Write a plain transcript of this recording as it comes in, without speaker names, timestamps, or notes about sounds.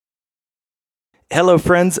Hello,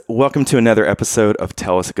 friends. Welcome to another episode of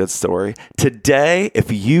Tell Us a Good Story. Today,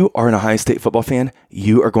 if you are an Ohio State football fan,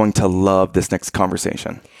 you are going to love this next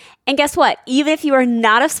conversation. And guess what? Even if you are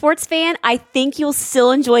not a sports fan, I think you'll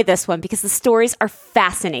still enjoy this one because the stories are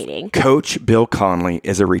fascinating. Coach Bill Connelly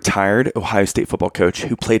is a retired Ohio State football coach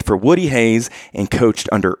who played for Woody Hayes and coached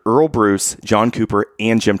under Earl Bruce, John Cooper,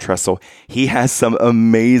 and Jim Tressel. He has some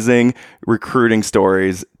amazing recruiting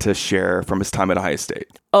stories to share from his time at Ohio State.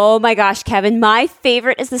 Oh my gosh, Kevin, my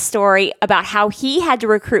favorite is the story about how he had to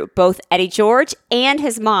recruit both Eddie George and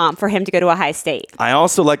his mom for him to go to Ohio State. I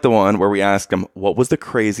also like the one where we ask him what was the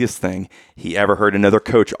craziest thing he ever heard another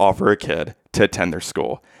coach offer a kid to attend their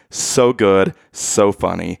school. So good, so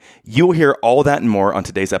funny. You'll hear all that and more on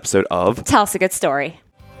today's episode of Tell Us a Good Story.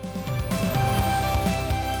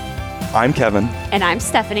 I'm Kevin. And I'm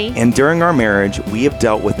Stephanie. And during our marriage, we have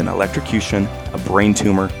dealt with an electrocution, a brain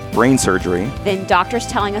tumor, brain surgery. Then doctors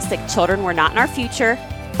telling us that children were not in our future,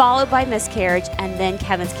 followed by miscarriage, and then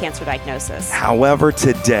Kevin's cancer diagnosis. However,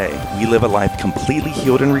 today, we live a life completely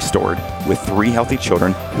healed and restored with 3 healthy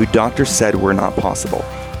children who doctors said were not possible.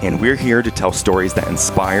 And we're here to tell stories that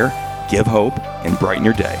inspire, give hope, and brighten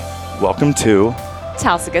your day. Welcome to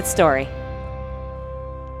Tell Us a Good Story.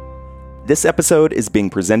 This episode is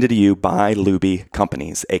being presented to you by Luby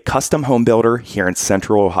Companies, a custom home builder here in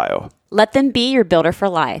Central Ohio. Let them be your builder for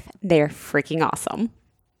life. They're freaking awesome.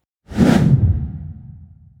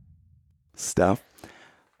 Steph,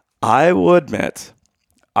 I will admit,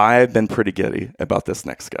 I've been pretty giddy about this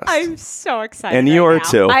next guest. I'm so excited. And you are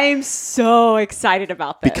too. I am so excited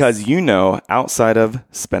about this. Because outside of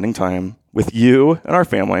spending time with you and our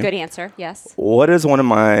family. Good answer, yes. What is one of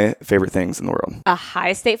my favorite things in the world?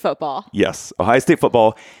 Ohio State football. Yes, Ohio State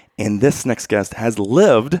football. And this next guest has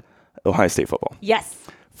lived Ohio State football. Yes.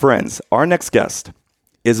 Friends, our next guest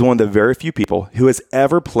is one of the very few people who has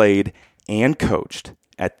ever played and coached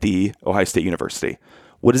at the Ohio State University.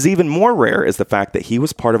 What is even more rare is the fact that he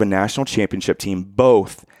was part of a national championship team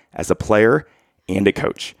both as a player and a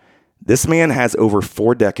coach. This man has over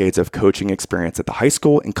 4 decades of coaching experience at the high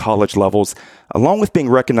school and college levels, along with being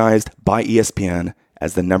recognized by ESPN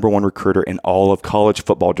as the #1 recruiter in all of college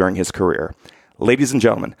football during his career. Ladies and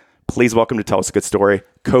gentlemen, please welcome to Tell Us a Good Story,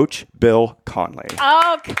 Coach Bill Connelly.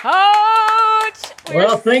 Oh, Coach!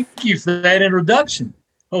 Well, thank you for that introduction.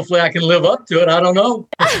 Hopefully I can live up to it. I don't know.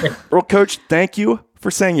 Well, Coach, thank you for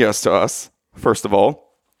saying yes to us, first of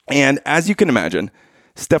all. And as you can imagine,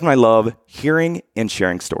 Steph and I love hearing and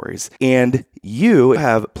sharing stories. And you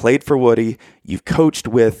have played for Woody. You've coached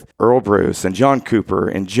with Earl Bruce and John Cooper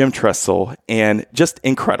and Jim Tressel, and just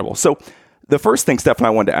incredible. So the first thing, Steph and I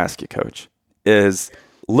wanted to ask you, Coach, is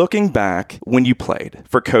looking back when you played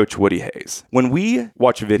for Coach Woody Hayes. When we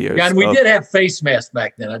watch videos... Yeah, and we did have face masks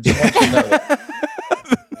back then. I just want you to know that.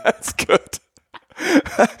 That's good.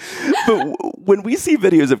 But when we see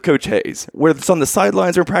videos of Coach Hayes, where it's on the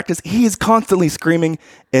sidelines or in practice, he is constantly screaming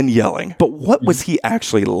and yelling. But what was he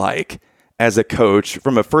actually like as a coach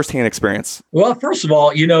from a firsthand experience? Well, first of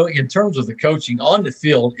all, in terms of the coaching on the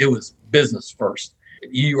field, it was business first.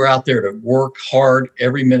 You were out there to work hard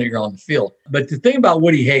every minute you're on the field. But the thing about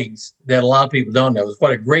Woody Hayes that a lot of people don't know is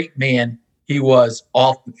what a great man he was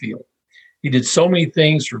off the field. He did so many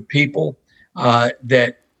things for people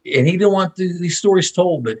and he didn't want these stories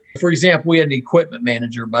told. But for example, we had an equipment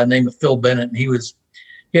manager by the name of Phil Bennett, and he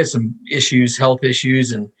had some issues, health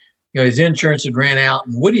issues, and his insurance had ran out.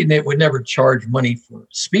 And Woody would never charge money for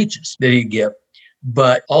speeches that he'd give.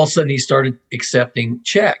 But all of a sudden, he started accepting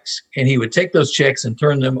checks, and he would take those checks and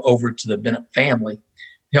turn them over to the Bennett family to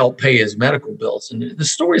help pay his medical bills. And the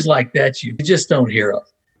stories like that you just don't hear of.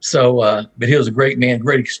 So, but he was a great man,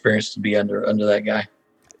 great experience to be under that guy.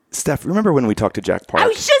 Steph, remember when we talked to Jack Park? I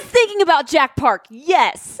was just thinking about Jack Park.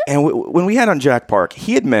 Yes. And when we had on Jack Park,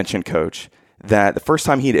 he had mentioned, Coach, that the first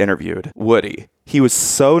time he'd interviewed Woody, he was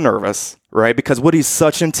so nervous, right? Because Woody's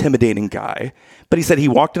such an intimidating guy. But he said he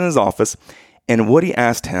walked in his office and Woody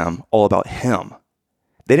asked him all about him.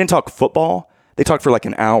 They didn't talk football. They talked for like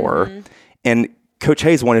an hour. Mm-hmm. And Coach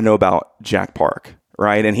Hayes wanted to know about Jack Park,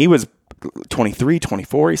 right? And he was 23,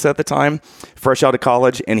 24, he said at the time, fresh out of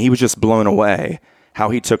college. And he was just blown away how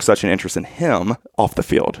he took such an interest in him off the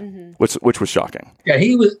field, mm-hmm. which was shocking. Yeah,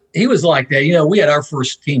 he was like that. We had our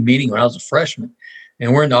first team meeting when I was a freshman,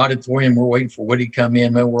 and we're in the auditorium. We're waiting for Woody to come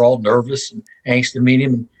in. Man, we're all nervous and anxious to meet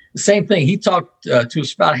him. And the same thing. He talked to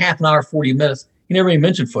us about half an hour, 40 minutes. He never even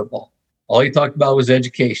mentioned football. All he talked about was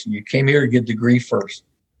education. You came here to get a degree first.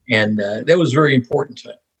 And that was very important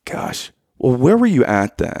to him. Gosh. Well, where were you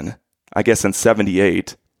at then? I guess in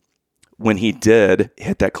 78, when he did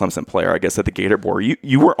hit that Clemson player, I guess at the Gator Bowl.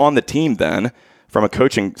 You were on the team then from a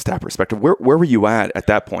coaching staff perspective, where were you at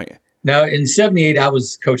that point? Now, in 78, I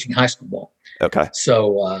was coaching high school ball. Okay.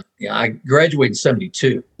 So I graduated in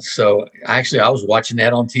 72. So actually, I was watching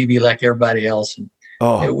that on TV like everybody else. And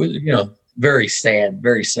it was, very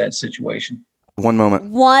sad situation. One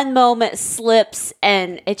moment slips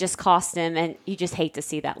and it just cost him. And you just hate to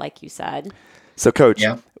see that, like you said. So, Coach,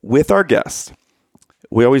 with our guests,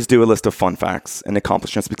 we always do a list of fun facts and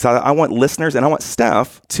accomplishments because I want listeners and I want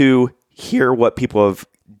staff to hear what people have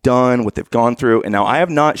done, what they've gone through. And now I have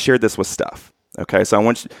not shared this with Steph. Okay. So I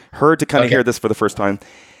want her to kind of hear this for the first time.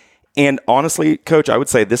 And honestly, Coach, I would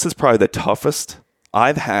say this is probably the toughest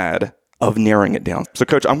I've had of narrowing it down. So,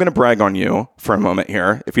 Coach, I'm going to brag on you for a moment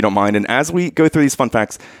here, if you don't mind. And as we go through these fun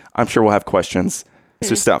facts, I'm sure we'll have questions.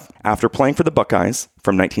 So, Steph, after playing for the Buckeyes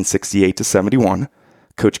from 1968 to 71,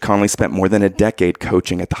 Coach Connolly spent more than a decade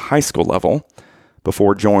coaching at the high school level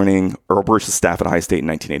before joining Earl Bruce's staff at Ohio State in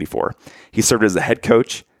 1984. He served as the head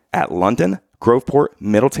coach at London, Groveport,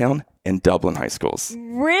 Middletown, and Dublin high schools.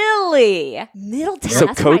 Really? Middletown, so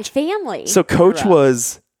that's Coach, my family. So Coach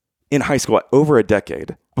was in high school over a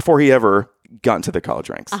decade before he ever got into the college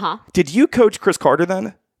ranks. Did you coach Chris Carter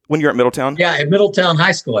then when you were at Middletown? Yeah, at Middletown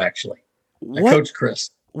High School, actually. I coached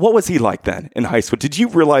Chris. What was he like then in high school? Did you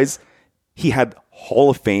realize he had Hall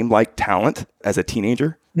of Fame-like talent as a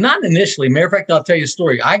teenager? Not initially. Matter of fact, I'll tell you a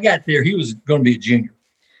story. I got there, he was going to be a junior.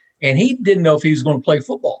 And he didn't know if he was going to play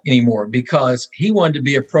football anymore because he wanted to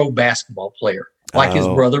be a pro basketball player, like his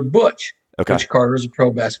brother Butch. Okay. Butch Carter is a pro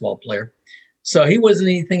basketball player. So he wasn't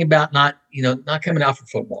anything about not coming out for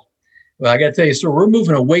football. Well, I got to tell you, so we're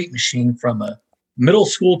moving a weight machine from a middle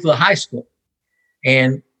school to the high school.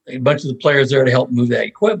 And a bunch of the players there to help move that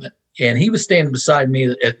equipment. And he was standing beside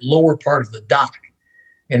me at lower part of the dock.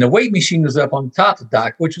 And the weight machine was up on the top of the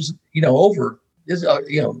dock, which was, over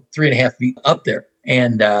 3.5 feet up there.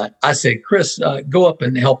 And I said, Chris, go up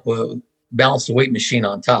and help balance the weight machine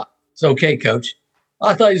on top. It's okay, Coach.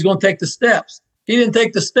 I thought he was going to take the steps. He didn't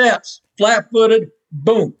take the steps. Flat-footed,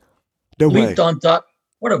 boom. Leaped on top.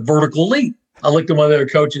 What a vertical leap. I looked at one of the other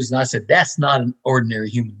coaches and I said, that's not an ordinary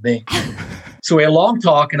human being. So we had a long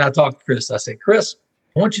talk and I talked to Chris. I said, Chris,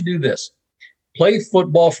 I want you to do this. Play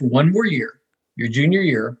football for one more year, your junior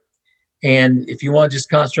year. And if you want to just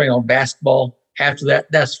concentrate on basketball after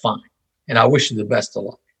that, that's fine. And I wish you the best of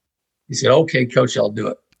luck. He said, okay, Coach, I'll do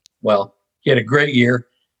it. Well, he had a great year,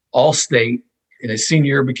 all state. In his senior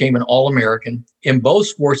year, became an All-American in both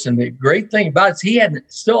sports. And the great thing about it is he had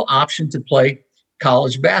still option to play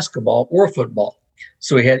college basketball or football.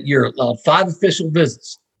 So he had 5 official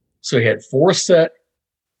visits. So he had 4 set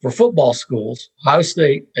for football schools, Ohio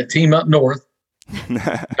State, a team up north,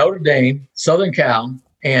 Notre Dame, Southern Cal,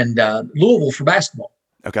 and Louisville for basketball.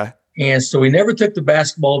 Okay. And so he never took the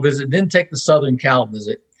basketball visit, didn't take the Southern Cal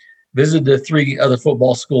visit, visited the 3 other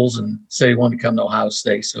football schools and said he wanted to come to Ohio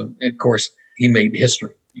State. So, of course, he made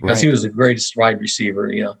history because he was the greatest wide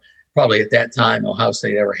receiver, probably at that time Ohio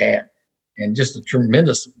State ever had. And just a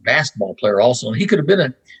tremendous basketball player also. And he could have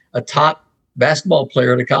been a top basketball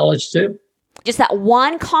player at college too. Just that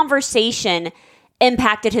one conversation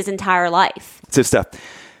impacted his entire life. So, Steph,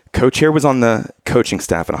 Coach here was on the coaching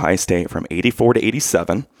staff at Ohio State from 84 to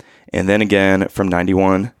 87, and then again from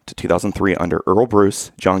 91 to 2003 under Earl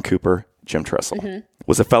Bruce, John Cooper, Jim Tressel. Mm-hmm.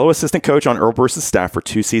 Was a fellow assistant coach on Earl Bruce's staff for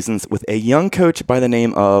 2 seasons with a young coach by the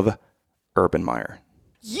name of Urban Meyer.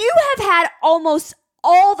 You have had almost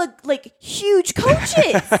all the huge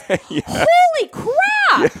coaches. Yes. Holy crap.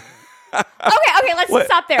 Yeah. Okay, let's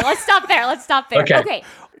stop there. Okay.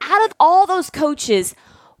 Out of all those coaches,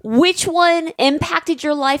 which one impacted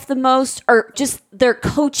your life the most, or just their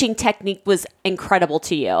coaching technique was incredible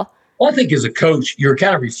to you? Well, I think as a coach, you're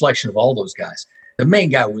kind of a reflection of all those guys. The main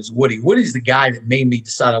guy was Woody. Woody's the guy that made me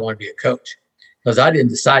decide I want to be a coach, because I didn't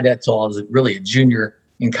decide that until I was really a junior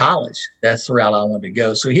in college. That's the route I wanted to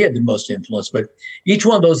go. So he had the most influence, but each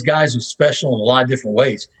one of those guys was special in a lot of different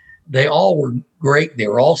ways. They all were great. They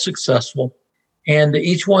were all successful, and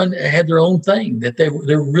each one had their own thing that they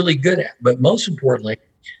were really good at. But most importantly,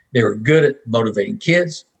 they were good at motivating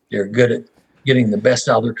kids. They were good at getting the best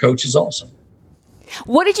out of their coaches also.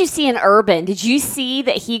 What did you see in Urban? Did you see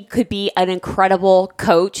that he could be an incredible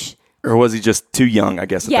coach? Or was he just too young, I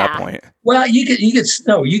guess, at that point? Well, you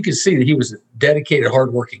could see that he was a dedicated,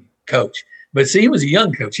 hardworking coach. But see, he was a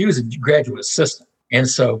young coach. He was a graduate assistant. And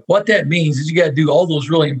so what that means is you got to do all those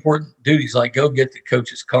really important duties, like go get the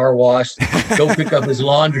coach's car washed, go pick up his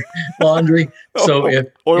laundry. So if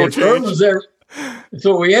Urban was there,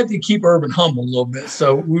 so we had to keep Urban humble a little bit.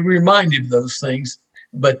 So we remind him of those things.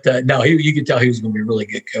 But no, you could tell he was going to be a really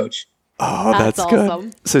good coach. Oh, that's good.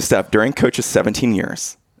 Awesome. So, Steph, during Coach's 17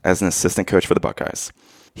 years as an assistant coach for the Buckeyes.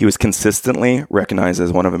 He was consistently recognized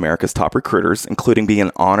as one of America's top recruiters, including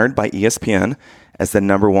being honored by ESPN as the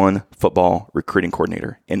 #1 football recruiting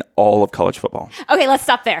coordinator in all of college football. Okay, let's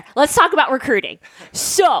stop there. Let's talk about recruiting.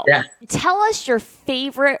 So, tell us your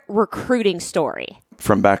favorite recruiting story.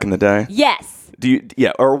 From back in the day? Yes.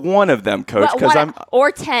 Or one of them, Coach,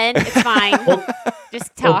 or 10, it's fine.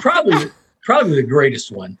 Just tell. Well, probably the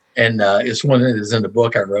greatest one, and it's one that is in the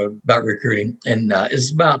book I wrote about recruiting, and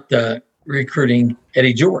it's about recruiting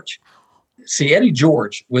Eddie George. See, Eddie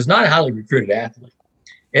George was not a highly recruited athlete.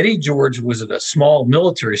 Eddie George was at a small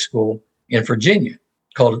military school in Virginia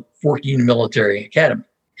called Fort Union Military Academy.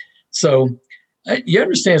 So you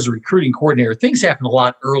understand, as a recruiting coordinator, things happen a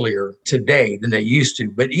lot earlier today than they used to.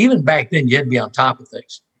 But even back then, you had to be on top of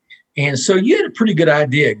things. And so you had a pretty good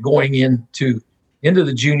idea going into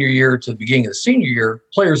the junior year to the beginning of the senior year,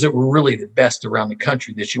 players that were really the best around the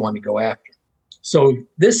country that you wanted to go after. So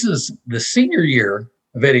this is the senior year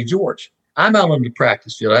of Eddie George. I'm out on the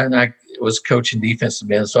practice field, and I was coaching defensive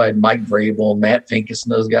end, so I had Mike Vrabel, Matt Finkus,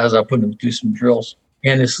 and those guys. I put them through some drills.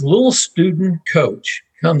 And this little student coach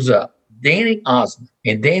comes up, Danny Osmond,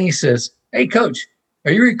 and Danny says, "Hey, Coach,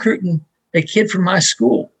 are you recruiting a kid from my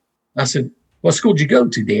school?" I said, "What school did you go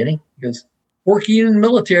to, Danny?" He goes, "Fort Union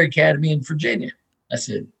Military Academy in Virginia." I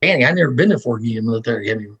said, "Danny, I've never been to Fort Union Military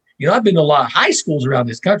Academy. I've been to a lot of high schools around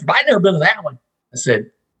this country, but I've never been to that one." I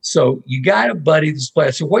said, "So you got a buddy that's playing."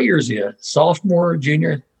 I said, "What year is he? A sophomore or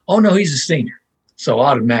junior?" "Oh, no, he's a senior." So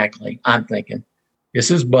automatically, I'm thinking, it's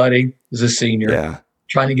his buddy is a senior,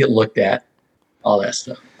 trying to get looked at, all that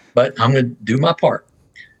stuff. But I'm going to do my part.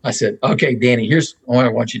 I said, "Okay, Danny, here's what I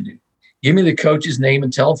want you to do. Give me the coach's name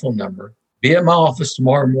and telephone number. Be at my office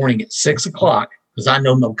tomorrow morning at 6 o'clock, because I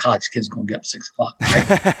know no college kid's going to get up 6 o'clock.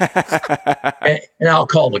 Right? and I'll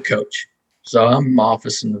call the coach." So I'm in my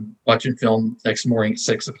office and watching film next morning at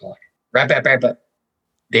 6 o'clock. Wrap.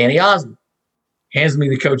 Danny Osmond hands me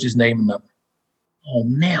the coach's name and number. Oh,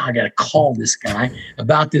 now I got to call this guy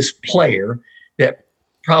about this player that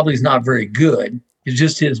probably is not very good. It's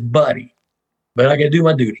just his buddy. But I got to do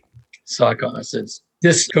my duty. So I called. I said,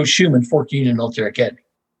 "This is Coach Schumann, Fort Union Military Academy."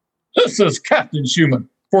 "This is Captain Schumann,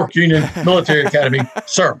 Fort Union Military Academy,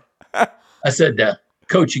 sir." I said,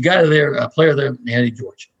 "Coach, you got a player there, Eddie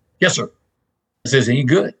George?" "Yes, sir." I says, "Any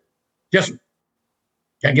good?" "Yes, sir."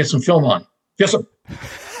 "Can I get some film on him?" "Yes, sir."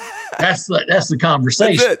 That's the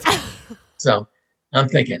conversation. That's it. So I'm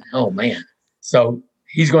thinking, oh, man. So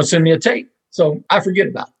he's going to send me a tape. So I forget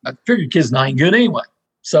about it. I figured kid's not good anyway.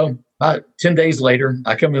 So about 10 days later,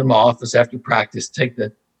 I come into my office after practice, take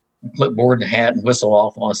the clipboard and the hat and whistle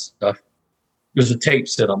off all this stuff. There's a tape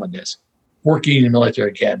set on my desk. Fort Union Military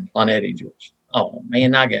Academy on Eddie George. Oh,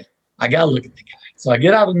 man, I got to look at the guy. So I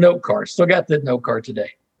get out a note card. Still got that note card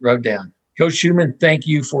today. Wrote down, "Coach Schumann, thank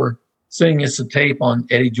you for sending us a tape on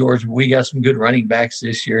Eddie George. We got some good running backs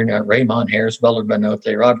this year. And Raymond Harris, Butler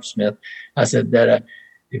Benote, Robert Smith." I said that,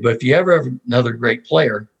 but if you ever have another great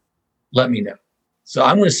player, let me know. So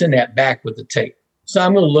I'm going to send that back with the tape. So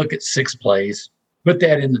I'm going to look at 6 plays, put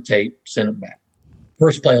that in the tape, send it back.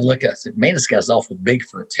 First play I look at, I said, "Man, this guy's awful big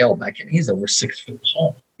for a tailback. And he's over 6 foot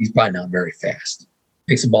tall. He's probably not very fast."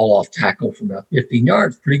 Takes the ball off tackle from about 15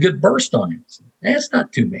 yards. Pretty good burst on him. That's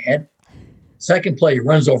not too bad. Second play, he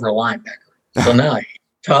runs over a linebacker. So now he's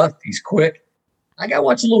tough. He's quick. I got to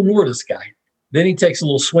watch a little more of this guy. Then he takes a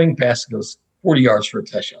little swing pass and goes 40 yards for a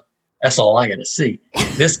touchdown. That's all I got to see.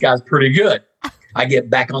 This guy's pretty good. I get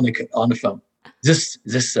back on the phone. Is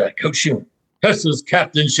this Coach Schumann? "This is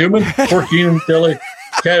Captain Schumann, Fort Union Military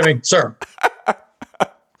Academy, sir."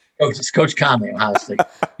 "Coach, it's Coach Conley, Ohio State."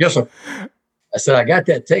 "Yes, sir." I said, "I got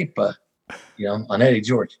that tape, on Eddie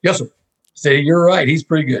George." "Yes, sir." I said, "You're right. He's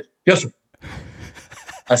pretty good." "Yes, sir."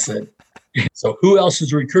 I said, "So who else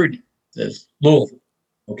is recruiting?" Says, "Louisville."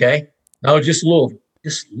 "Okay." "No, just Louisville."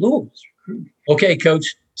 "Just Louisville's recruiting." "Okay,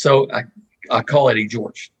 Coach." So I call Eddie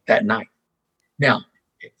George that night. Now,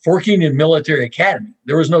 at Fort Union Military Academy,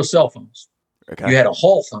 there was no cell phones. Okay. You had a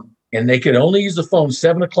hall phone, and they could only use the phone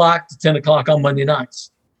 7 o'clock to 10 o'clock on Monday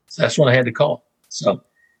nights. So that's when I had to call. So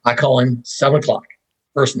I call him 7 o'clock,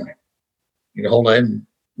 first night. Get a hold of him.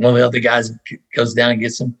 One of the other guys goes down and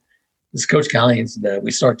gets him. This is Coach Conley, and we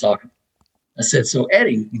start talking. I said, "So,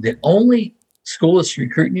 Eddie, the only school that's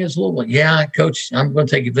recruiting you is Louisville?" "Yeah, Coach, I'm going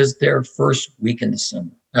to take a visit there first week in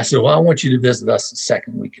December." I said, "Well, I want you to visit us the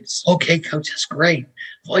second week in December." "Okay, Coach, that's great.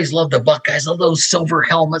 I've always loved the Buckeyes. Love those silver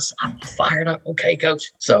helmets. I'm fired up." "Okay,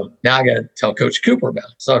 Coach." So now I got to tell Coach Cooper about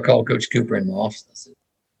it. So I called Coach Cooper in my office. I said,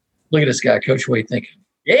 "Look at this guy, Coach. What are you thinking?"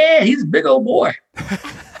 "Yeah, he's a big old boy."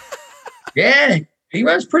 "Yeah, he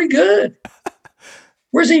runs pretty good."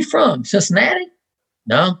 "Where's he from? Cincinnati?"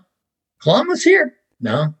 No. Columbus here?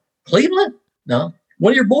 No. Cleveland? No.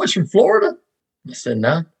 One of your boys from Florida? I said,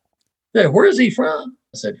 no. They said, where is he from?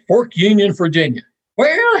 I said, Fork Union, Virginia.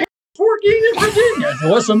 Where the hell is Fork Union, Virginia? I said,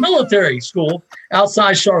 well, it's a military school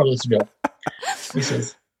outside Charlottesville. He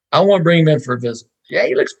says, I want to bring him in for a visit. Yeah,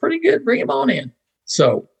 he looks pretty good. Bring him on in.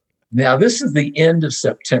 So now this is the end of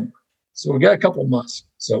September. So we got a couple of months.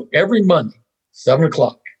 So every Monday,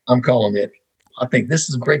 7:00, I'm calling Eddie. I think this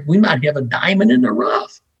is great. We might have a diamond in the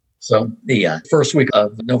rough. So the first week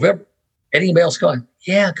of November, Eddie Bell's calling.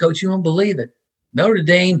 Yeah, Coach, you won't believe it. Notre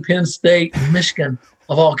Dame, Penn State, Michigan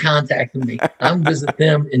have all contacted me. I'm visit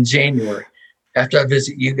them in January after I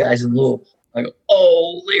visit you guys in Louisville. I go,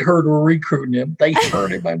 oh, they heard we're recruiting him. They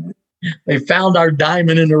heard him. They found our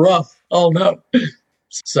diamond in the rough. Oh, no.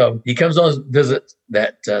 So he comes on his visit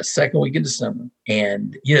that second week in December.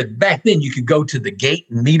 And, back then you could go to the gate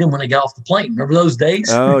and meet him when they got off the plane. Remember those days?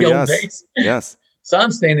 Oh, the yes. old days? Yes. So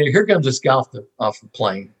I'm standing there. Here comes this guy off the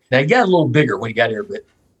plane. Now, he got a little bigger when he got here, but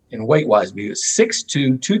in weight-wise, he was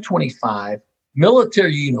 6'2", 225,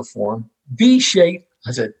 military uniform, V-shape.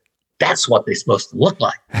 I said, that's what they're supposed to look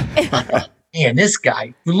like. I thought, man, this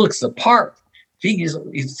guy who looks the part,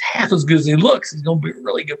 he's half as good as he looks. He's going to be a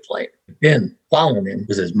really good player. Then following him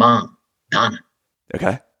was his mom, Donna.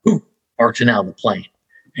 Okay. Who marching out of the plane.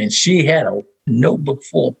 And she had a notebook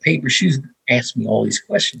full of paper. She was asking me all these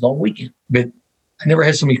questions all weekend. But I never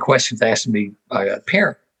had so many questions asked me by a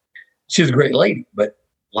parent. She was a great lady, but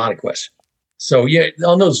a lot of questions. So,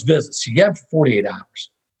 on those visits, you get them for 48 hours.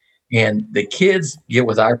 And the kids get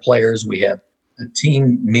with our players. We have a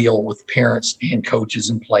team meal with parents and coaches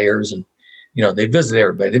and players. And, they visit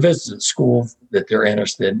everybody. They visit the school that they're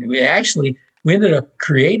interested in. We ended up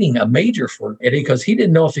creating a major for Eddie because he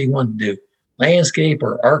didn't know if he wanted to do landscape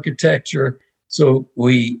or architecture. So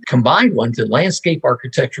we combined one to landscape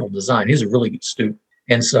architectural design. He's a really good student.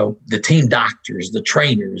 And so the team doctors, the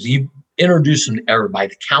trainers, you introduce them to everybody,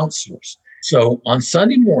 the counselors. So on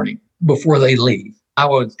Sunday morning, before they leave, I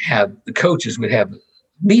would have the coaches would have a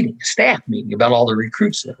meeting, a staff meeting about all the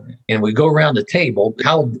recruits that were in. And we go around the table.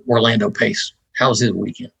 How Orlando Pace? How was his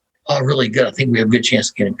weekend? Oh, really good. I think we have a good chance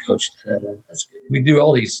to get him coached. That's good. We do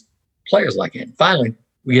all these players like that. And finally,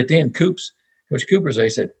 we get to end Coach Cooper's. They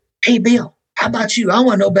said, hey, Bill, how about you? I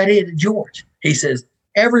want to know about Eddie George. He says,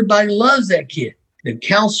 everybody loves that kid. The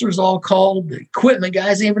counselors all called, the equipment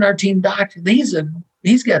guys, even our team doctor.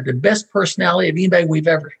 He's got the best personality of anybody we've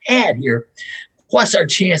ever had here. What's our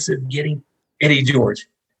chance of getting Eddie George?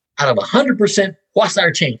 Out of 100%, what's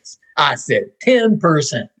our chance? I said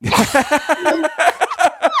 10%.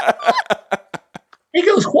 He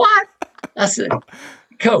goes, what? I said,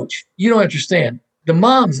 Coach, you don't understand. The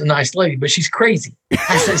mom's a nice lady, but she's crazy.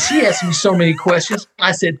 I said, she asked me so many questions.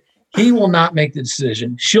 I said, he will not make the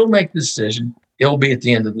decision. She'll make the decision. It'll be at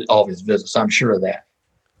the end of all of his visits. I'm sure of that.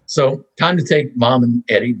 So time to take Mom and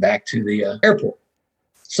Eddie back to the airport.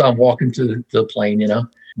 So I'm walking to the plane,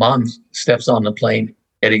 Mom steps on the plane.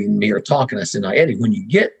 Eddie and me are talking. I said, now, Eddie, when you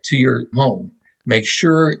get to your home, make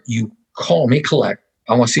sure you call me, collect.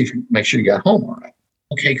 I want to make sure you got home all right.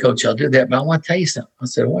 Okay, Coach, I'll do that, but I want to tell you something. I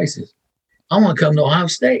said, what? He says, I want to come to Ohio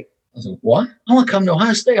State. I said, what? I want to come to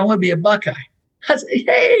Ohio State. I want to be a Buckeye. I said,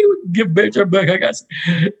 hey, give bitch a Buckeye. I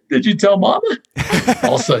said, did you tell Mama?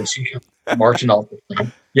 All of a sudden, she comes marching off the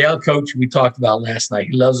plane. Yeah, Coach, we talked about last night.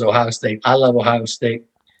 He loves Ohio State. I love Ohio State.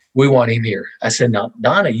 We want him here. I said, now,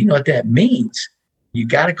 Donna, you know what that means? You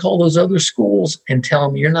got to call those other schools and tell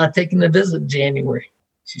them you're not taking the visit in January.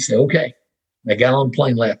 She said, okay. I got on the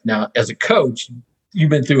plane, left. Now, as a coach, you've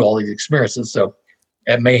been through all these experiences, so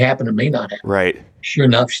that may happen, it may not happen. Right. Sure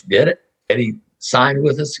enough, she did it. Eddie signed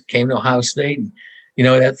with us, came to Ohio State. And,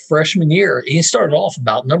 that freshman year, he started off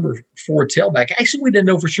about number 4 tailback. Actually, we didn't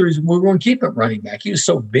know for sure we were going to keep him running back. He was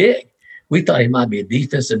so big. We thought he might be a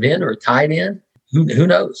defensive end or a tight end. Who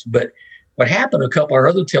knows? But what happened, a couple of our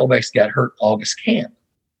other tailbacks got hurt August camp.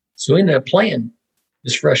 So we ended up playing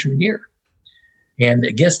this freshman year. And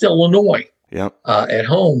against Illinois, at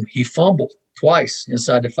home, he fumbled twice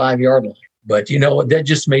inside the 5-yard line. But that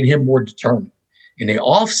just made him more determined. In the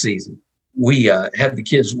off season, we had the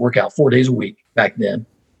kids work out 4 days a week back then.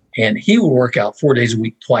 And he would work out 4 days a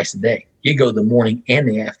week, twice a day. He'd go the morning and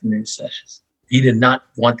the afternoon sessions. He did not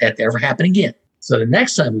want that to ever happen again. So the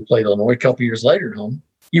next time we played Illinois, a couple years later at home,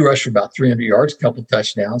 he rushed for about 300 yards, a couple of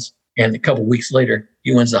touchdowns. And a couple of weeks later,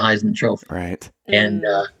 he wins the Heisman Trophy. Right. And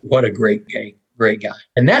what a great game. Great guy.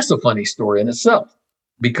 And that's a funny story in itself,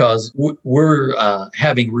 because we're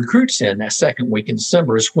having recruits in that second week in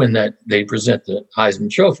December is when they present the Heisman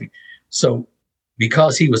Trophy. So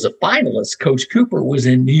because he was a finalist, Coach Cooper was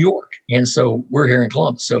in New York. And so we're here in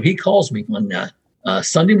Columbus. So he calls me one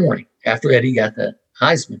Sunday morning after Eddie got the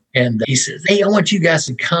Heisman. And he says, hey, I want you guys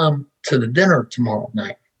to come to the dinner tomorrow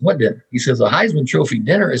night. What dinner? He says, the Heisman Trophy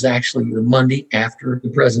dinner is actually the Monday after the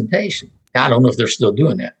presentation. I don't know if they're still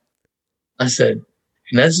doing that. I said,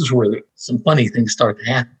 and this is where some funny things start to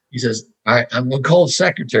happen. He says, all right, I'm going to call the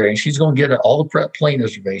secretary, and she's going to get all the plane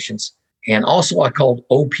reservations. And also I called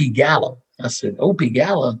O.P. Gallo. I said, O.P.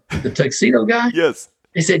 Gallo, the tuxedo guy? Yes.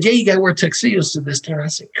 They said, yeah, you got to wear tuxedos to this dinner. I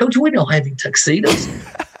said, Coach, we don't have any tuxedos.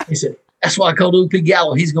 He said, that's why I called O.P.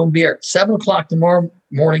 Gallo. He's going to be here at 7 o'clock tomorrow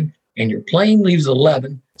morning, and your plane leaves at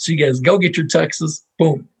 11. So you guys go get your tuxes.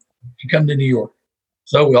 Boom. You come to New York.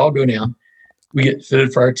 So we all go down. We get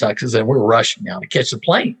fitted for our tuxes, and we're rushing now to catch the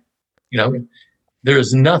plane. You know, there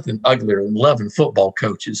is nothing uglier than 11 football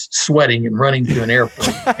coaches sweating and running to an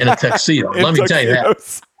airport in a tuxedo. Let me tell you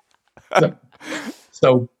that.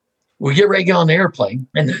 So we get ready to get on the airplane,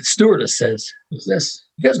 and the stewardess says, what's this?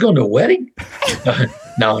 You guys going to a wedding?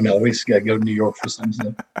 No, we just got to go to New York for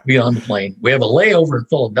something. We get on the plane. We have a layover in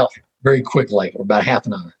Philadelphia. Very quick layover, about half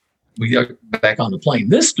an hour. We get back on the plane.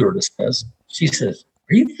 This stewardess says, she says,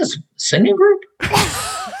 are you guys a singing group?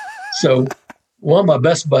 So one of my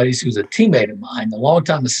best buddies, who's a teammate of mine, a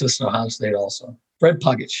longtime assistant at Ohio State also, Fred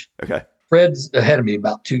Puggich. Okay. Fred's ahead of me,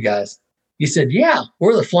 about 2 guys. He said, yeah,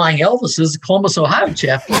 we're the Flying Elvises, Columbus, Ohio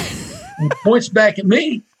chapter. And points back at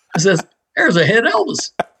me and says, there's a head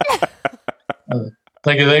Elvis.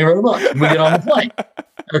 Thank you very much. We get on the plane.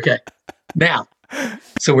 Okay. Now,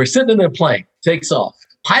 so we're sitting in the plane, takes off.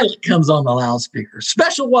 Pilot comes on the loudspeaker.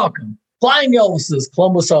 Special welcome, Flying Elvises,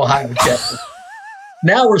 Columbus, Ohio chapter.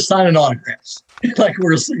 Now we're signing autographs like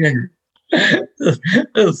we're a singer.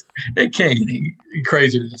 It can't get any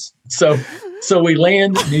crazier. So we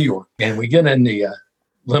land in New York, and we get in the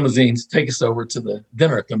limousines, take us over to the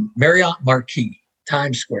dinner at the Marriott Marquis,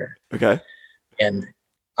 Times Square. Okay. And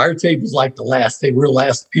our table's like the last table. We're the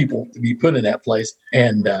last people to be put in that place.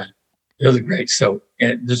 And it was great. So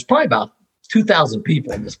and there's probably about 2,000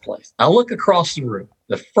 people in this place. I look across the room.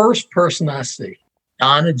 The first person I see,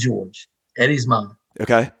 Donna George, Eddie's mom.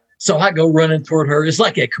 Okay. So I go running toward her. It's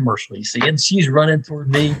like a commercial, you see, and she's running toward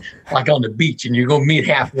me like on the beach, and you're going to meet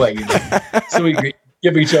halfway. You know? So we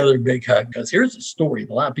give each other a big hug, because here's a story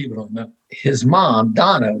a lot of people don't know. His mom,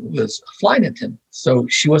 Donna, was a flight attendant, so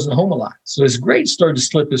she wasn't home a lot. So his grades started to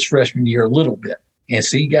slip his freshman year a little bit. And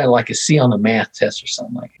so he got like a C on the math test or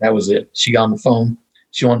something like that. That was it. She got on the phone.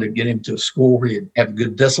 She wanted to get him to a school where he'd have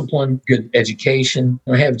good discipline, good education,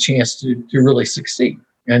 and have a chance to really succeed.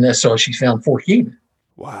 And that's so she found Fort Heaton.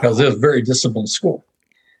 Wow. Because it was a very disciplined school.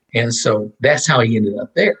 And so that's how he ended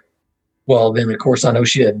up there. Well, then, of course, I know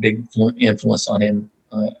she had a big influence on him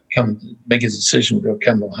coming to make his decision to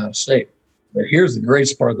come to Ohio State. But here's the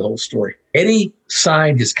greatest part of the whole story. Eddie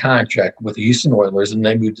signed his contract with the Houston Oilers, and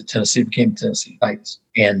they moved to Tennessee, became Tennessee Titans.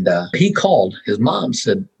 And he called his mom,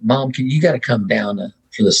 said, Mom, you got to come down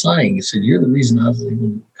for the signing. He said, you're the reason I was able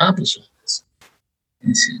to accomplish all this. And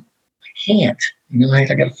he said, I can't. You know, I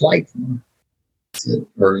got a flight tomorrow.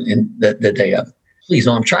 Or in the day of it. Please,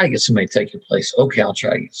 I'm trying to get somebody to take your place. Okay, I'll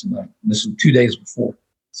try to get somebody. This was 2 days before.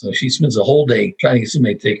 So she spends the whole day trying to get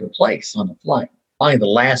somebody to take her place on the flight. Finally, the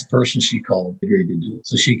last person she called agreed to do it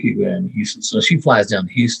so she could go down to Houston. So she flies down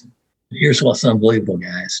to Houston. Here's what's unbelievable,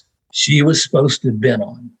 guys. She was supposed to have been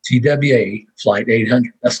on TWA Flight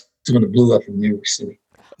 800. That's the one that blew up in New York City.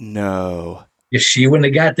 No. If she wouldn't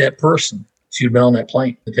have got that person, she would have been on that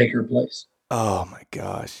plane to take her place. Oh, my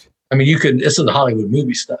gosh. I mean, this is the Hollywood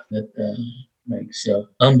movie stuff that makes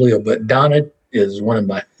unbelievable. But Donna is one of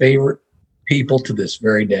my favorite people to this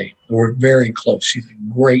very day. We're very close. She's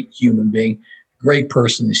a great human being, great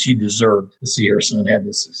person, and she deserved to see her son have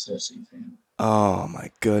the success he's had. Oh, my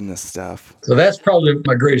goodness, Steph. So that's probably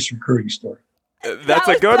my greatest recruiting story. That's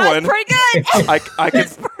a good one. Pretty good.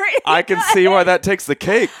 I can see why that takes the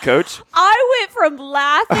cake, Coach. I went from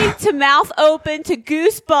laughing to mouth open to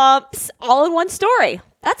goosebumps all in one story.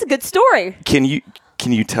 That's a good story. Can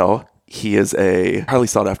you tell he is a highly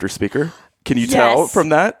sought after speaker? Can you tell from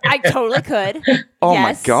that? I totally could. Oh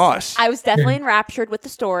my gosh. I was definitely enraptured with the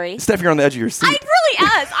story. Steph, you're on the edge of your seat. I really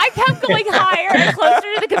was. I kept going higher and closer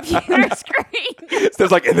to the computer screen.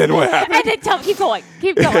 Steph's like, and then what happened? And then keep going.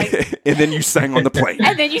 And then you sang on the plane.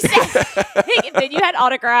 And then you sang. And then you had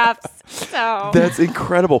autographs. So that's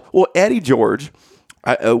incredible. Well, Eddie George,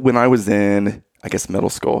 when I was in, I guess, middle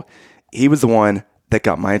school, he was the one that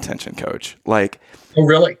got my attention, Coach. Like, oh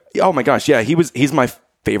really? Oh my gosh, yeah. He's my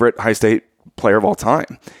favorite high state player of all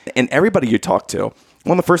time. And everybody you talk to,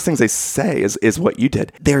 one of the first things they say is what you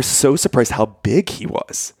did. They're so surprised how big he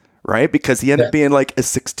was, right? Because he ended up being like a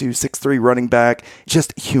 6'2", 6'3" running back,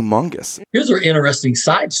 just humongous. Here's an interesting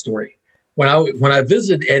side story. when I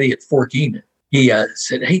visited Eddie at Fork Enon, he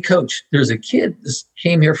said, "Hey, Coach, there's a kid that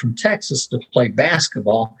came here from Texas to play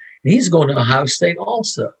basketball, and he's going to Ohio State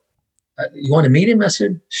also. You want to meet him?" I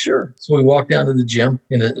said, "Sure." So we walked down to the gym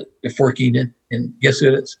at Fork Enon, and guess who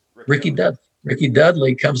it is? Ricky Dudley. Ricky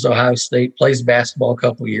Dudley comes to Ohio State, plays basketball a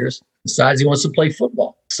couple of years, decides he wants to play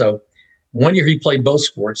football. So one year he played both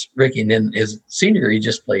sports, Ricky, and then his senior year he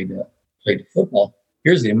just played football.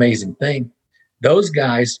 Here's the amazing thing. Those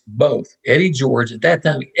guys, both, Eddie George, at that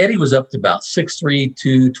time, Eddie was up to about 6'3",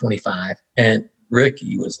 225, and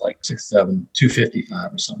Ricky was like 6'7",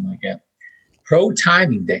 255 or something like that. Pro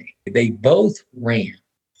timing day, they both ran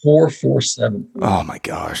 4.47. Oh, my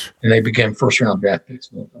gosh. And they became first-round draft picks.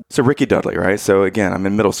 So Ricky Dudley, right? So, again, I'm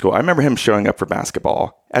in middle school. I remember him showing up for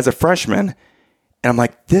basketball as a freshman, and I'm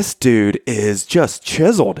like, this dude is just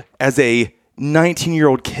chiseled as a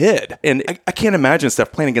 19-year-old kid. And I can't imagine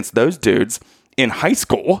Steph playing against those dudes in high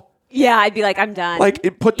school. Yeah, I'd be like, I'm done. Like,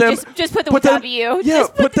 put them just put the W. Yeah,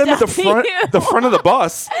 put them at the front of the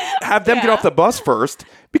bus. Have them get off the bus first,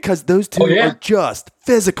 because those two are just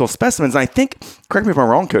physical specimens. And I think, correct me if I'm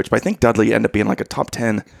wrong, Coach, but I think Dudley ended up being like a top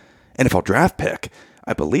 10 NFL draft pick,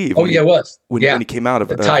 I believe. It was. When he came out of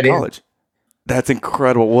college. That's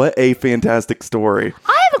incredible. What a fantastic story.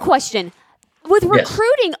 I have a question. With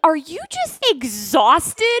recruiting, are you just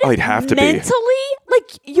exhausted I'd have to mentally?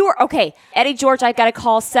 Like, you're, okay, Eddie George, I've got to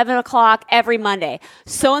call 7 o'clock every Monday.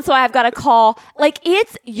 So-and-so I've got to call. Like,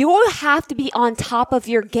 you have to be on top of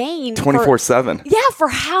your game. 24/7. Yeah, for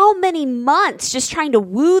how many months just trying to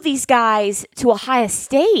woo these guys to Ohio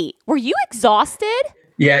State? Were you exhausted?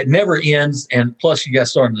 Yeah, it never ends. And plus, you got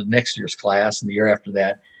started in the next year's class and the year after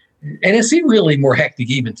that. And it's really more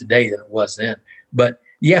hectic even today than it was then. But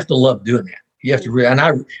you have to love doing that. You have to, and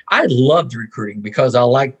I loved recruiting because I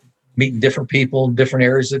like meeting different people in different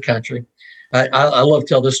areas of the country. I love to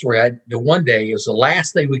tell this story. The one day, it was the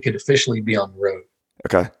last day we could officially be on the road.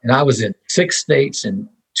 Okay. And I was in 6 states and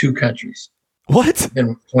 2 countries. What?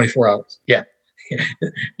 In 24 hours. Yeah.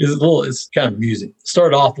 It's kind of amusing.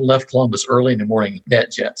 Started off, left Columbus early in the morning,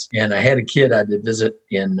 NetJets. And I had a kid I did visit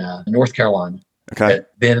in North Carolina. Okay.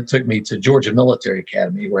 Then it took me to Georgia Military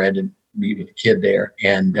Academy, where I had to meet with a kid there,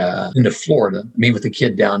 and into Florida, meet with a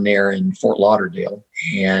kid down there in Fort Lauderdale.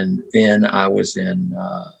 And then I was had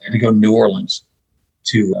to go to New Orleans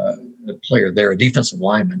to a player there, a defensive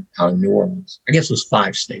lineman out of New Orleans. I guess it was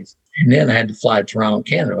 5 states. And then I had to fly to Toronto,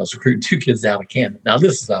 Canada. I was recruiting 2 kids out of Canada. Now,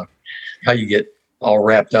 this is how you get all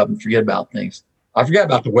wrapped up and forget about things. I forgot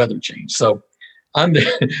about the weather change. So I'm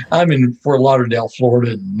in Fort Lauderdale,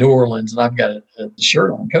 Florida, and New Orleans, and I've got a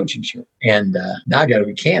shirt on, coaching shirt. And now I got to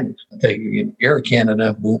be Canada. I take Air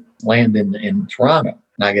Canada, will land in Toronto.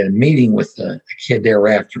 And I got a meeting with a kid there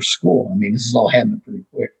after school. I mean, this is all happening pretty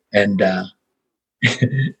quick. And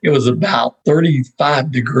it was about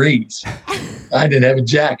 35 degrees. I didn't have a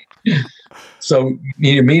jacket. So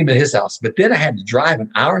meet him at his house. But then I had to drive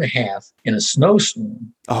an hour and a half in a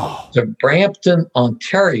snowstorm to Brampton,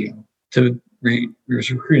 Ontario, to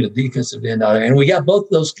recruit a defensive end out there. And we got both of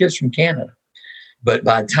those kids from Canada. But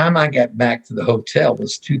by the time I got back to the hotel, it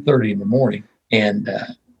was 2:30 in the morning. And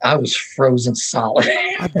I was frozen solid.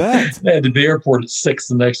 I bet. I had to be at the airport at 6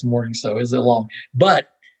 the next morning. So it was long. But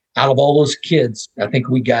out of all those kids, I think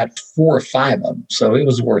we got 4 or 5 of them. So it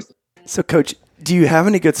was worth it. So, Coach, do you have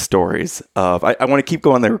any good stories of, I want to keep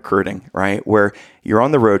going the recruiting, right? Where you're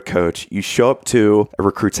on the road, Coach, you show up to a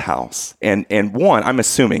recruit's house. And one, I'm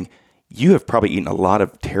assuming you have probably eaten a lot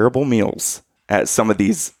of terrible meals at some of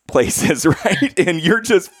these places, right? And you're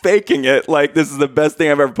just faking it like this is the best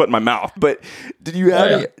thing I've ever put in my mouth. But did you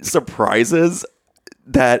have any surprises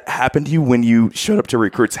that happened to you when you showed up to a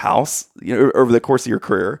recruit's house, over the course of your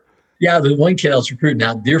career? Yeah, the one kid I was recruiting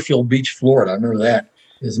out Deerfield Beach, Florida. I remember that.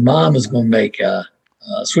 His mom was going to make a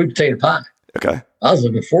sweet potato pie. Okay. I was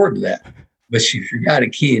looking forward to that. But she forgot a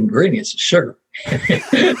key ingredient, sugar.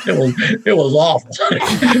 it was awful.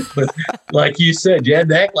 But like you said, you had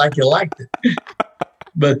to act like you liked it.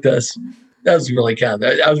 But that was really kind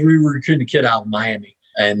of, I was recruiting a kid out of Miami.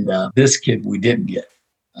 And this kid we didn't get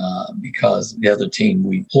because the other team,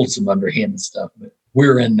 we pulled some underhanded stuff. But we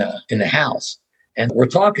were in the house and we're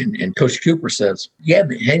talking. And Coach Cooper says, "You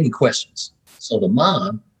have any questions?" So the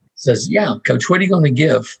mom says, "Yeah, Coach, what are you going to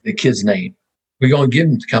give the kid's name? We're going to give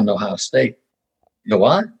him to come to Ohio State." You know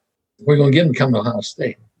what? We're going to give him to come to Ohio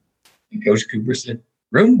State. And Coach Cooper said,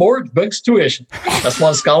 "Room, board, books, tuition. That's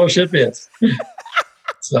what a scholarship is."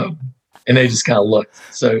 So, and they just kind of looked.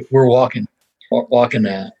 So we're walking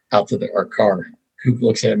out to our car. Cooper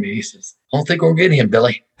looks at me. He says, "I don't think we're going to get him,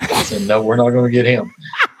 Billy." I said, "No, we're not going to get him."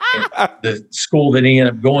 And the school that he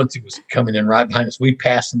ended up going to was coming in right behind us. We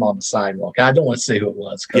passed him on the sidewalk. I don't want to say who it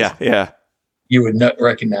was. Yeah. You would not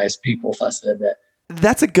recognize people if I said that.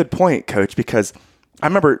 That's a good point, Coach, because I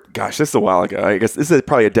remember, gosh, this is a while ago. I guess this is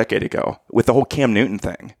probably a decade ago with the whole Cam Newton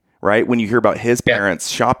thing, right? When you hear about his parents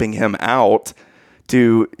shopping him out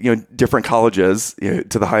to, different colleges, to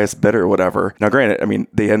the highest bidder or whatever. Now, granted, I mean,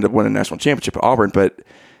 they ended up winning a national championship at Auburn, but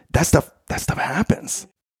that stuff happens.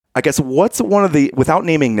 I guess what's one of the, without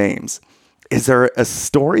naming names, is there a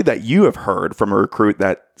story that you have heard from a recruit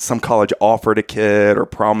that some college offered a kid or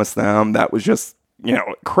promised them that was just,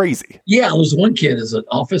 crazy? Yeah, there was one kid as an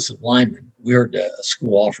offensive lineman. We heard a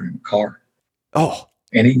school offering him a car. Oh.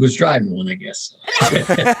 And he was driving one, I guess.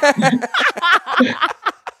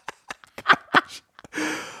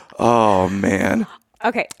 Oh, man.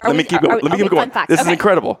 Okay. Let me keep going. This is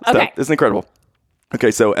incredible. Okay. This is incredible.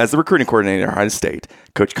 Okay, so as the recruiting coordinator at Ohio State,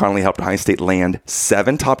 Coach Connolly helped Ohio State land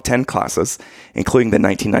 7 top 10 classes, including the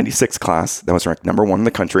 1996 class that was ranked number 1 in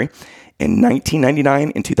the country. In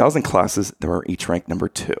 1999 and 2000 classes, they were each ranked number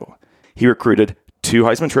 2. He recruited 2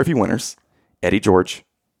 Heisman Trophy winners, Eddie George,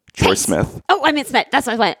 Troy Smith. Oh, I meant Smith. That's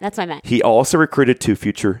what I meant. He also recruited 2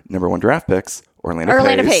 future number 1 draft picks,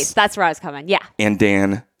 Orlando Pace. That's where I was coming. Yeah. And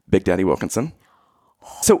Dan Big Daddy Wilkinson.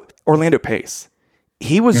 So Orlando Pace,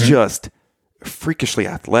 he was just freakishly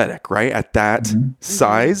athletic, right? At that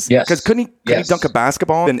size. Yes. Because couldn't he dunk a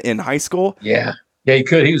basketball in high school? Yeah, he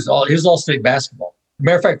could. He was all-state basketball.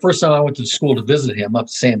 Matter of fact, first time I went to the school to visit him up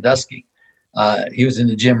to Sandusky, he was in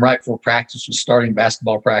the gym right before practice, was starting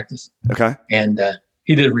basketball practice. Okay. And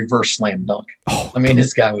he did a reverse slam dunk. I mean,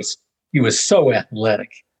 this guy was so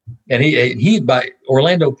athletic. And he by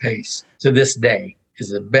Orlando Pace to this day is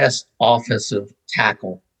the best offensive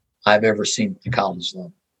tackle I've ever seen at the college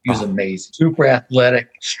level. He was amazing. Super athletic,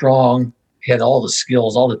 strong, had all the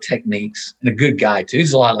skills, all the techniques, and a good guy too.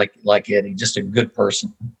 He's a lot like Eddie, just a good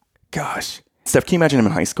person. Gosh. Steph, can you imagine him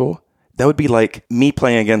in high school? That would be like me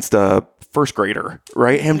playing against a first grader,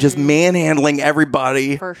 right? Him just manhandling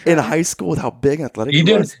everybody in high school with how big and athletic he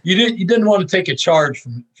was. You didn't want to take a charge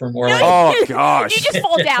from Orlando. Oh gosh! You just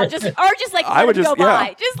fall down, let him go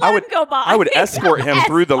by. Just let him go by. I would escort him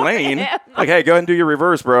through the lane. Like, hey, go ahead and do your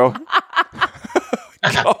reverse, bro.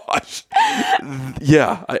 Gosh.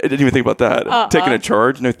 Yeah, I didn't even think about that. Taking a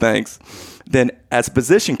charge, no thanks. Then as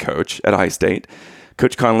position coach at Ohio State,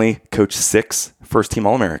 Coach Connolly coached 6 first-team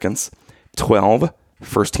All-Americans, 12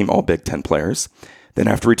 first-team All-Big Ten players. Then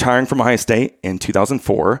after retiring from Ohio State in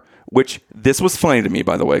 2004, which this was funny to me,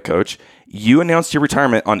 by the way, Coach, you announced your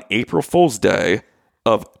retirement on April Fool's Day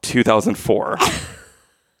of 2004.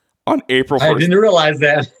 On April 1st. I didn't realize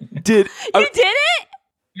that. You did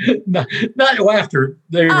it? Not after.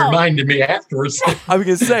 They reminded me afterwards. I was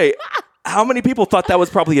going to say, how many people thought that was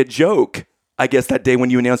probably a joke, I guess, that day when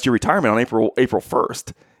you announced your retirement on April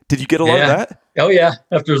 1st? Did you get a lot of that? Oh, yeah.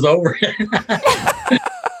 After it was over.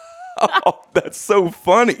 Oh, that's so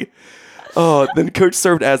funny. Then Coach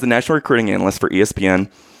served as the national recruiting analyst for ESPN.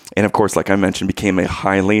 And of course, like I mentioned, became a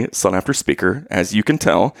highly sought after speaker, as you can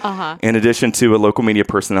tell, in addition to a local media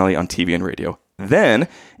personality on TV and radio. Then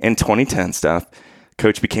in 2010, Steph,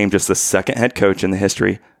 Coach became just the 2nd head coach in the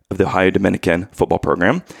history of the Ohio Dominican football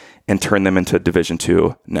program and turned them into Division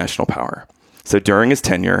II national power. So during his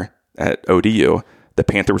tenure at ODU, the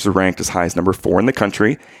Panthers were ranked as high as number 4 in the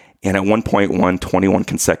country and at one point won 21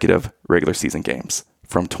 consecutive regular season games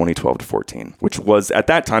from 2012 to 14, which was at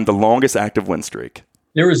that time the longest active win streak.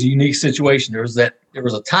 There was a unique situation. There was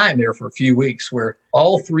a time there for a few weeks where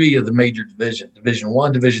all 3 of the major Division I,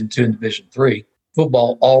 Division II, and Division III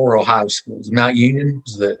football, all were Ohio schools. Mount Union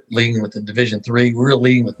was leading with the Division III. We were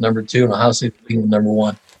leading with number 2, and Ohio State leading with number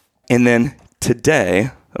 1. And then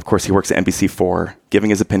today, of course, he works at NBC4, giving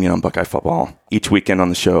his opinion on Buckeye football each weekend on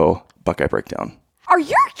the show Buckeye Breakdown. Are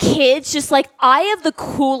your kids just like, I have the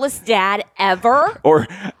coolest dad ever? Or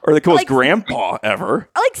the coolest grandpa ever?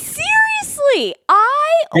 Like, seriously,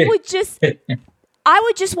 I would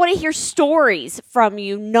just want to hear stories from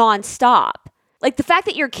you nonstop. Like the fact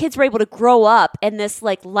that your kids were able to grow up in this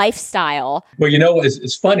like lifestyle. Well,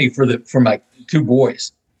 it's funny for my 2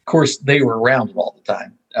 boys. Of course, they were around it all the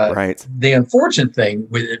time. Right. The unfortunate thing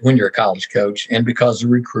when you're a college coach, and because of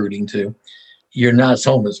recruiting too, you're not at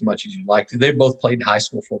home as much as you'd like to. They both played high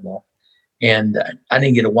school football, and I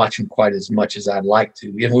didn't get to watch them quite as much as I'd like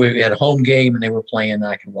to. If we had a home game and they were playing,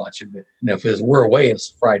 I could watch it. But if we're away and it's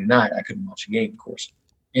Friday night, I couldn't watch a game, of course.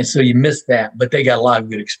 And so you miss that. But they got a lot of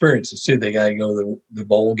good experiences too. They got to go to the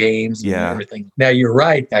bowl games and everything. Now you're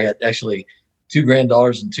right. I got actually 2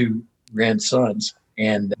 granddaughters and 2 grandsons,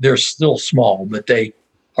 and they're still small, but they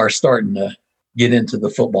are starting to get into the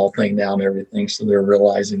football thing now and everything. So they're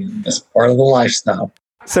realizing it's part of the lifestyle.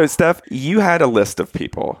 So, Steph, you had a list of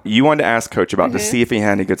people you wanted to ask Coach about to see if he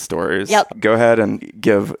had any good stories. Yep. Go ahead and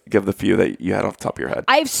give the few that you had off the top of your head.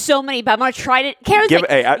 I have so many, but I'm going to try to. Karen's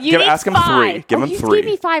ask him 3. Give him 3. You gave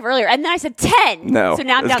me 5 earlier, and then I said 10. No. So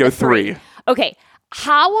now I'm let's down go to 3. Okay.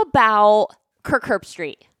 How about Kirk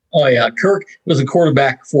Herbstreit? Oh, yeah. Kirk was a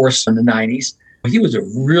quarterback for us in the 90s. He was a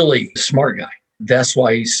really smart guy. That's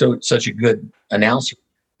why he's such a good announcer.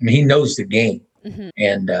 I mean, he knows the game. Mm-hmm.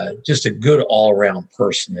 And just a good all-around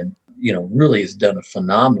person, and really has done a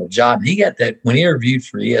phenomenal job. And he got that when he interviewed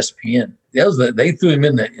for ESPN. They threw him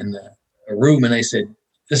in the room and they said,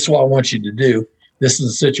 "This is what I want you to do. This is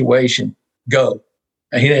the situation. Go."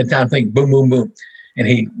 And he didn't have time to think. Boom, boom, boom, and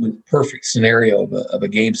he was perfect scenario of a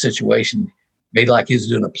game situation. Made like he was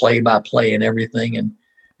doing a play-by-play and everything, and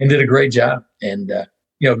did a great job. And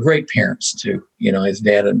great parents too. His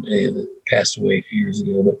dad passed away a few years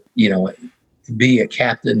ago, but to be a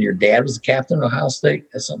captain, your dad was a captain of Ohio State.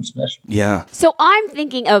 That's something special. Yeah. So I'm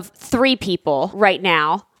thinking of 3 people right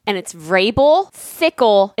now, and it's Vrabel,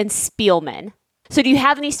 Fickell, and Spielman. So do you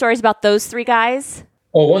have any stories about those 3 guys?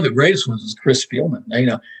 Oh, one of the greatest ones was Chris Spielman.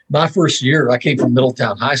 My first year, I came from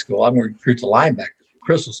Middletown High School. I'm going to recruit the linebacker.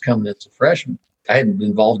 Chris was coming as a freshman. I hadn't been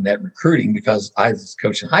involved in that recruiting because I was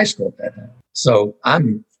coaching high school at that time. So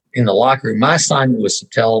I'm in the locker room. My assignment was to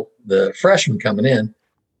tell the freshmen coming in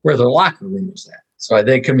where their locker room was at. So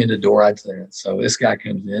they come in the door, I'd say. So this guy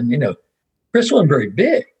comes in, Chris wasn't very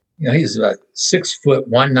big. He's about 6 foot,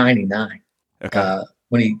 199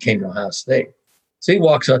 when he came to Ohio State. So he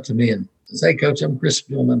walks up to me and says, "Hey, Coach, I'm Chris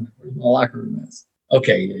Spielman. Where's my locker room is?"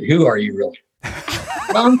 "Okay, who are you really?"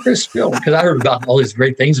 "Well, I'm Chris Spielman," because I heard about all these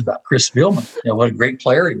great things about Chris Spielman, what a great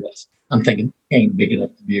player he was. I'm thinking, he ain't big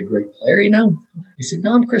enough to be a great player, He said,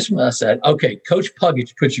 "No, I'm Chris Spielman." I said, "Okay, Coach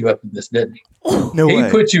Puckett put you up to this, didn't he?" No way. He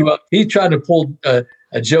put you up. He tried to pull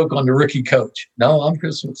a joke on the rookie coach. "No, I'm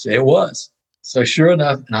Chris Spielman." It was. So sure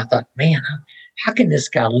enough, and I thought, man, how can this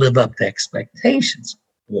guy live up to expectations?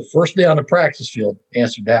 Well, the first day on the practice field,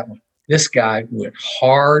 answered that one. This guy went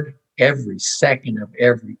hard every second of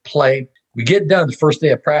every play. We get done the first day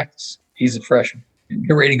of practice. He's a freshman.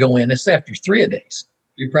 Get ready to go in. It's after 3 days.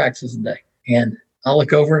 3 practices a day. And I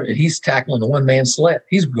look over and he's tackling the one-man sled.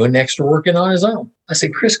 He's going extra working on his own. I say,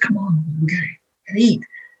 "Chris, come on. Okay. And eat." I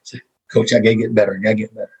said, "Coach, I got to get better.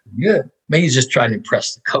 Good. Maybe he's just trying to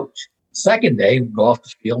impress the coach. Second day, we go off the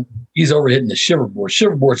field. He's over hitting the shiverboard.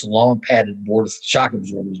 Shiverboard's a long padded board with shock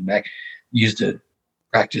absorbers back. Used to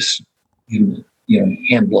practice,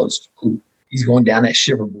 hand blows to poop. He's going down that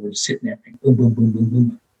shiverboard, sitting that thing. Boom, boom, boom, boom,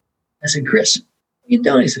 boom. I said, "Chris, what are you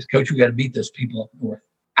doing?" He says, "Coach, we got to beat those people up north."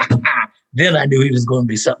 Then I knew he was going to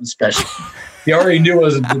be something special. He already knew I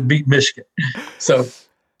was going to beat Michigan. So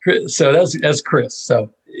that's Chris. So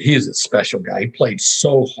he is a special guy. He played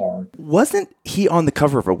so hard. Wasn't he on the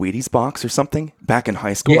cover of a Wheaties box or something back in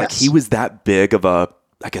high school? Yes. Like he was that big of a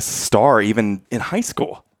star even in high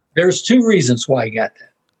school. There's 2 reasons why he got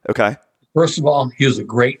that. Okay. First of all, he was a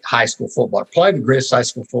great high school footballer. Probably the greatest high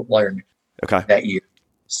school footballer that year.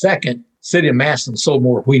 Second, City of Massillon sold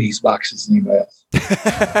more Wheaties boxes than anybody else.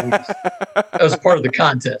 That was part of the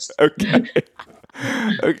contest. Okay.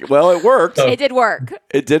 Well, it worked. It did work.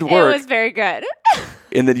 It was very good.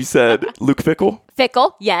 And then you said Luke Fickell?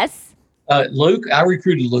 Fickell, yes. Luke, I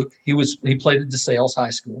recruited Luke. He played at DeSales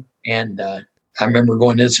High School. And I remember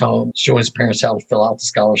going to his home, showing his parents how to fill out the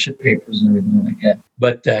scholarship papers and everything like that.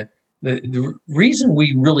 But the reason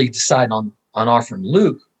we really decided on offering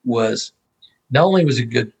Luke was not only was he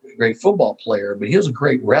a great football player, but he was a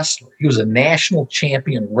great wrestler. He was a national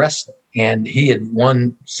champion wrestler. And he had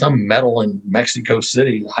won some medal in Mexico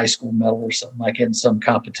City, a high school medal or something like that in some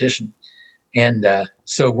competition. And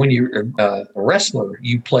so when you're a wrestler,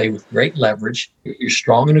 you play with great leverage. You're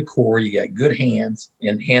strong in the core. You got good hands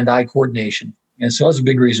and hand-eye coordination. And so that's a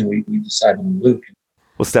big reason we decided on Luke.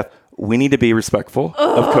 Well, Steph, we need to be respectful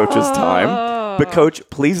of Coach's time. But, Coach,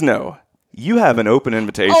 please know you have an open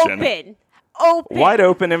invitation. Open. Wide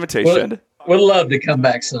open invitation. Would love to come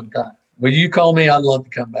back sometime. When you call me, I'd love to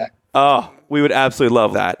come back. Oh, we would absolutely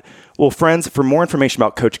love that. Well, friends, for more information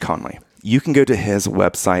about Coach Conley, you can go to his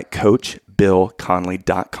website,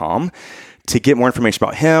 CoachBillConley.com, to get more information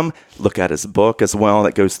about him, look at his book as well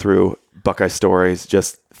that goes through Buckeye stories.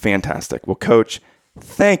 Just fantastic. Well, Coach,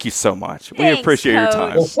 thank you so much. Thanks, we appreciate Coach. your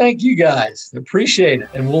time. Well, thank you guys. Appreciate it.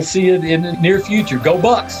 And we'll see you in the near future. Go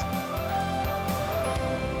Bucks.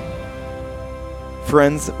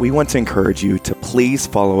 Friends, we want to encourage you to please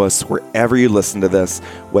follow us wherever you listen to this,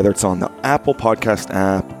 whether it's on the Apple Podcast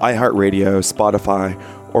app, iHeartRadio, Spotify,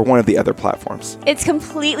 or one of the other platforms. It's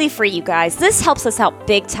completely free, you guys. This helps us out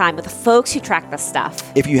big time with the folks who track this stuff.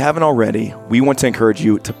 If you haven't already, we want to encourage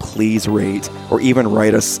you to please rate or even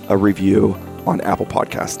write us a review on Apple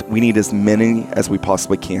Podcast. We need as many as we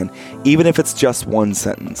possibly can, even if it's just one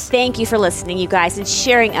sentence. Thank you for listening, you guys, and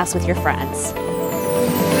sharing us with your friends.